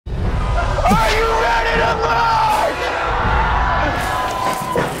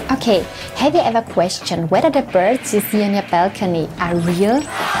Okay, have you ever questioned whether the birds you see on your balcony are real?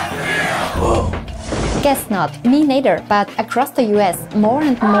 Guess not, me neither, but across the US, more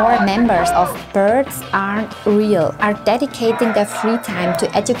and more members of Birds Aren't Real are dedicating their free time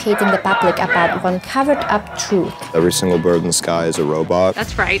to educating the public about one covered-up truth. Every single bird in the sky is a robot.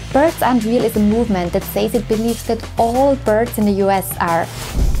 That's right. Birds Aren't Real is a movement that says it believes that all birds in the US are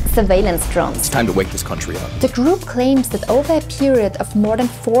surveillance drones. It's time to wake this country up. The group claims that over a period of more than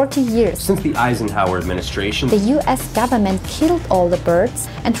 40 years, since the Eisenhower administration, the US government killed all the birds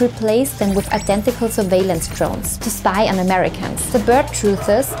and replaced them with identical surveillance drones to spy on Americans. The bird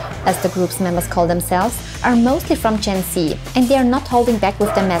truthers, as the group's members call themselves, are mostly from Gen Z, and they are not holding back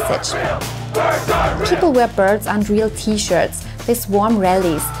with their message. People wear Birds Aren't Real t-shirts, they swarm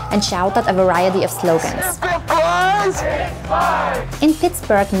rallies and shout out a variety of slogans. In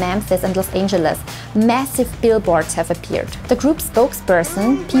Pittsburgh, Memphis and Los Angeles, massive billboards have appeared. The group's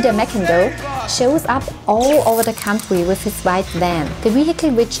spokesperson, Peter McIndoe, shows up all over the country with his white van. The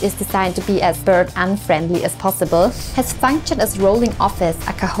vehicle, which is designed to be as bird-unfriendly as possible, has functioned as rolling office,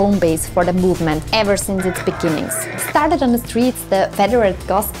 a home base for the movement ever since its beginnings. Started on the streets, the federal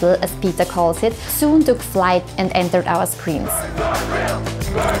gospel, as Peter calls it, soon took flight and entered our screens.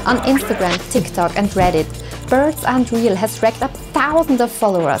 On Instagram, TikTok and Reddit, Birds Aren't Real has racked up thousands of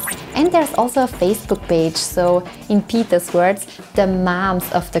followers. And there's also a Facebook page, so in Peter's words, the moms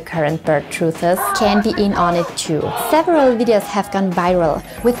of the current bird truthers can be in on it too. Several videos have gone viral,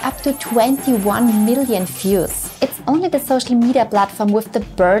 with up to 21 million views. It's only the social media platform with the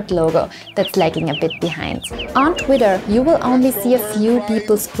bird logo that's lagging a bit behind. On Twitter, you will only see a few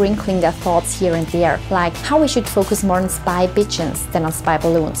people sprinkling their thoughts here and there, like how we should focus more on spy pigeons than on spy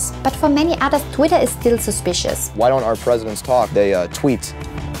balloons. But for many others, Twitter is still suspicious. Why don't our presidents talk? They tweet.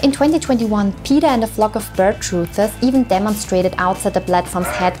 In 2021, Peter and a flock of bird truthers even demonstrated outside the platform's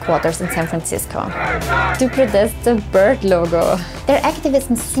headquarters in San Francisco to protest the bird logo. Their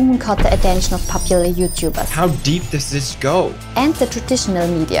activism soon caught the attention of popular YouTubers. How deep does this go? And the traditional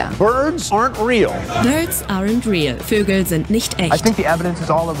media. Birds aren't real. Birds aren't real. Vögel sind nicht echt. I think the evidence is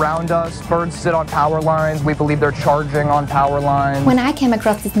all around us. Birds sit on power lines. We believe they're charging on power lines. When I came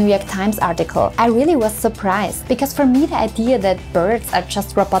across this New York Times article, I really was surprised, because for me the idea that birds are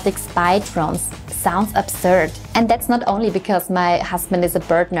just robotic spy drones sounds absurd. And that's not only because my husband is a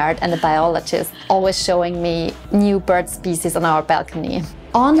bird nerd and a biologist, always showing me new bird species on our balcony.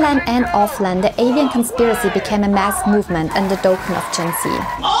 Online and offline, the avian conspiracy became a mass movement and the token of Gen Z.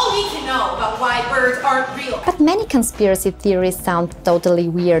 All need to know about why birds aren't real. But many conspiracy theories sound totally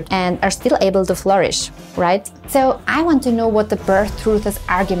weird and are still able to flourish, right? So I want to know what the bird truthers'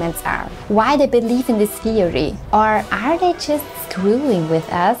 arguments are, why they believe in this theory, or are they just screwing with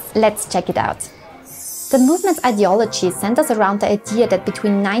us? Let's check it out. The movement's ideology centers around the idea that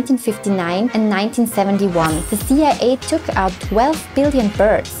between 1959 and 1971, the CIA took out 12 billion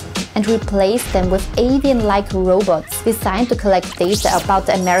birds and replaced them with avian-like robots designed to collect data about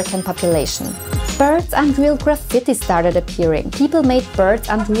the American population. Birds Aren't Real graffiti started appearing. People made Birds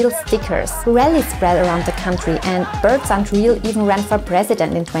Aren't Real stickers. Rallies spread around the country, and Birds Aren't Real even ran for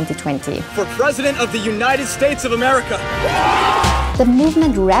president in 2020. For President of the United States of America! The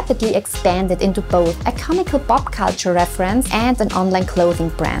movement rapidly expanded into both a comical pop culture reference and an online clothing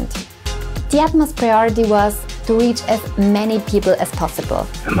brand. The utmost priority was to reach as many people as possible.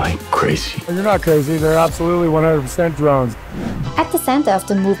 Am I crazy? You're not crazy, they're absolutely 100% drones. At the center of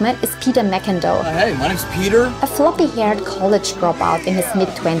the movement is Peter McIndoe. Hey, my name's Peter. A floppy-haired college dropout in his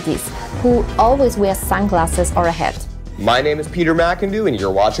mid-20s who always wears sunglasses or a hat. My name is Peter McIndoe, and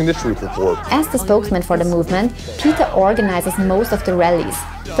you're watching The Truth Report. As the spokesman for the movement, Peter organizes most of the rallies,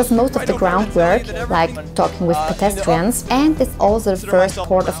 does most of the groundwork, like talking with pedestrians, and is also the first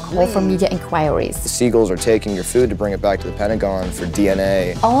port of call for media inquiries. The seagulls are taking your food to bring it back to the Pentagon for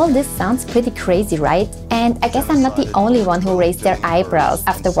DNA. All this sounds pretty crazy, right? And I guess I'm not the only one who raised their eyebrows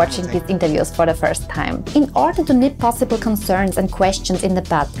after watching these interviews for the first time. In order to nip possible concerns and questions in the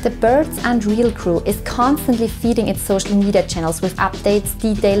bud, the Birds Aren't Real crew is constantly feeding its social media channels with updates,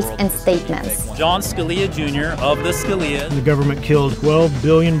 details, and statements. John Scalia Jr. of the Scalia. The government killed 12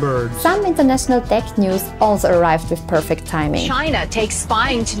 billion birds. Some international tech news also arrived with perfect timing. China takes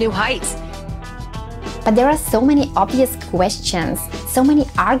spying to new heights. But there are so many obvious questions, so many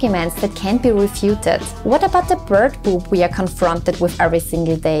arguments that can't be refuted. What about the bird poop we are confronted with every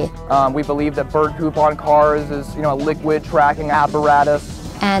single day? We believe that bird poop on cars is, a liquid tracking apparatus.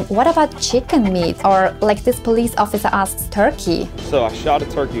 And what about chicken meat? Or like this police officer asks, turkey? So I shot a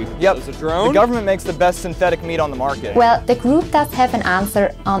turkey. Yep. It was a drone? The government makes the best synthetic meat on the market. Well, the group does have an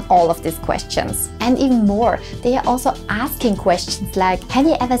answer on all of these questions. And even more, they are also asking questions like, have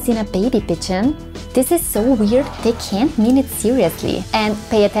you ever seen a baby pigeon? This is so weird, they can't mean it seriously. And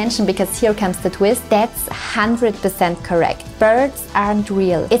pay attention, because here comes the twist, that's 100% correct. Birds aren't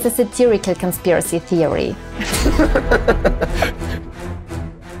real. It's a satirical conspiracy theory.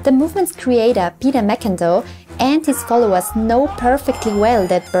 The movement's creator, Peter McIndoe, and his followers know perfectly well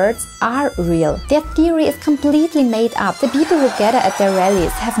that birds are real. Their theory is completely made up. The people who gather at their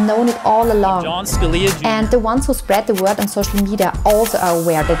rallies have known it all along. John Scalia Jr. And the ones who spread the word on social media also are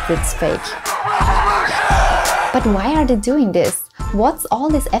aware that it's fake. But why are they doing this? What's all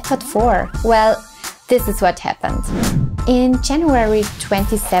this effort for? Well, this is what happened. In January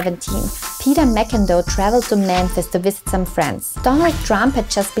 2017, Peter McIndoe traveled to Memphis to visit some friends. Donald Trump had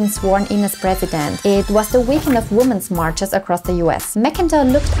just been sworn in as president. It was the weekend of women's marches across the US.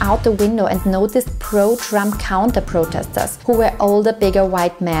 McIndoe looked out the window and noticed pro-Trump counter-protesters, who were older, bigger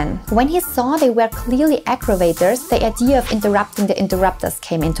white men. When he saw they were clearly aggravators, the idea of interrupting the interrupters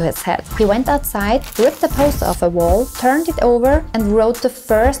came into his head. He went outside, ripped a poster off a wall, turned it over, and wrote the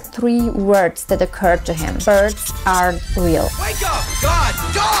first 3 words that occurred to him. Birds aren't real. Wake up! God!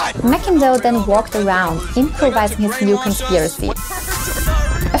 God! McIndoe then walked around, improvising his new conspiracy.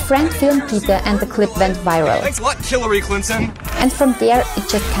 A friend filmed Peter and the clip went viral. Thanks a lot, Hillary Clinton! And from there it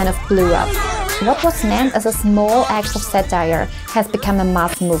just kind of blew up. What was meant as a small act of satire has become a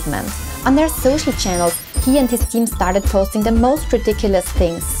mass movement. On their social channels, he and his team started posting the most ridiculous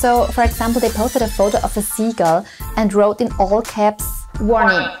things. So, for example, they posted a photo of a seagull and wrote in all caps,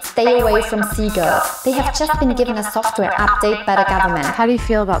 "Warning, stay away from seagulls. They have just been given a software update by the government." How do you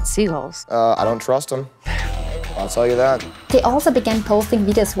feel about seagulls? I don't trust them. I'll tell you that. They also began posting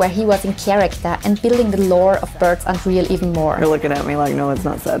videos where he was in character and building the lore of Birds Aren't Real even more. You're looking at me like, no, it's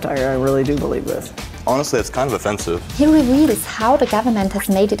not satire. I really do believe this. Honestly, it's kind of offensive. He reveals how the government has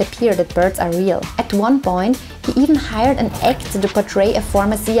made it appear that birds are real. At one point, he even hired an actor to portray a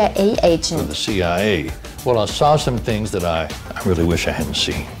former CIA agent. For the CIA? Well, I saw some things that I really wish I hadn't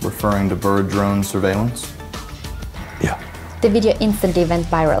seen. Referring to bird drone surveillance? Yeah. The video instantly went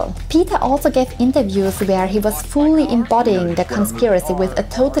viral. Peter also gave interviews where he was fully embodying the conspiracy with a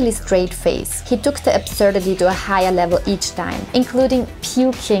totally straight face. He took the absurdity to a higher level each time, including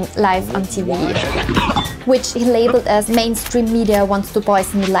puking live on TV, which he labeled as mainstream media wants to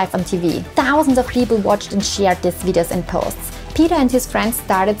poison me live on TV. Thousands of people watched and shared these videos and posts. Peter and his friends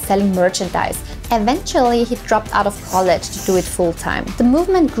started selling merchandise. Eventually, he dropped out of college to do it full-time. The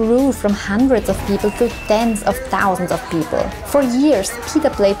movement grew from hundreds of people to tens of thousands of people. For years, Peter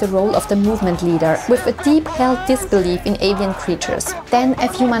played the role of the movement leader, with a deep-held disbelief in avian creatures. Then, a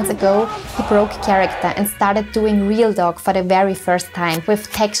few months ago, he broke character and started doing Real Talk for the very first time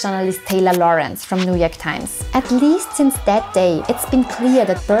with tech journalist Taylor Lawrence from New York Times. At least since that day, it's been clear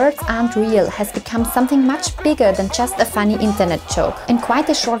that Birds Aren't Real has become something much bigger than just a funny internet joke. In quite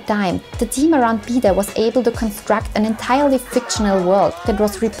a short time, the team around Peter was able to construct an entirely fictional world that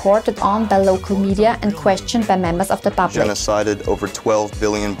was reported on by local media and questioned by members of the public. Genocided over 12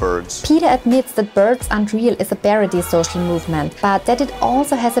 billion birds. Peter admits that Birds Aren't Real is a parody social movement, but that it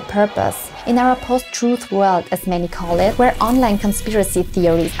also has a purpose. In our post-truth world, as many call it, where online conspiracy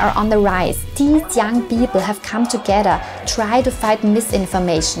theories are on the rise, these young people have come together, try to fight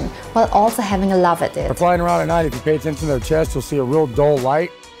misinformation, while also having a love at it. They're flying around at night. If you pay attention to their chest, you'll see a real dull light.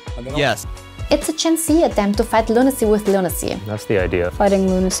 Yes. It's a Gen Z attempt to fight lunacy with lunacy. That's the idea. Fighting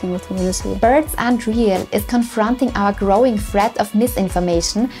lunacy with lunacy. Birds Aren't Real is confronting our growing threat of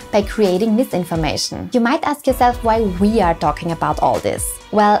misinformation by creating misinformation. You might ask yourself why we are talking about all this.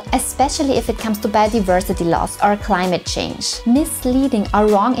 Well, especially if it comes to biodiversity loss or climate change. Misleading or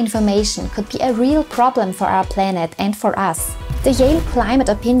wrong information could be a real problem for our planet and for us. The Yale Climate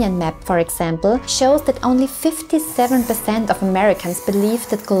Opinion Map, for example, shows that only 57% of Americans believe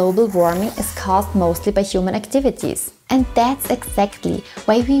that global warming is caused mostly by human activities. And that's exactly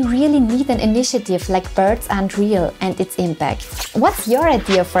why we really need an initiative like Birds Aren't Real and its impact. What's your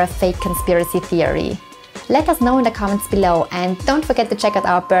idea for a fake conspiracy theory? Let us know in the comments below, and don't forget to check out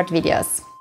our bird videos.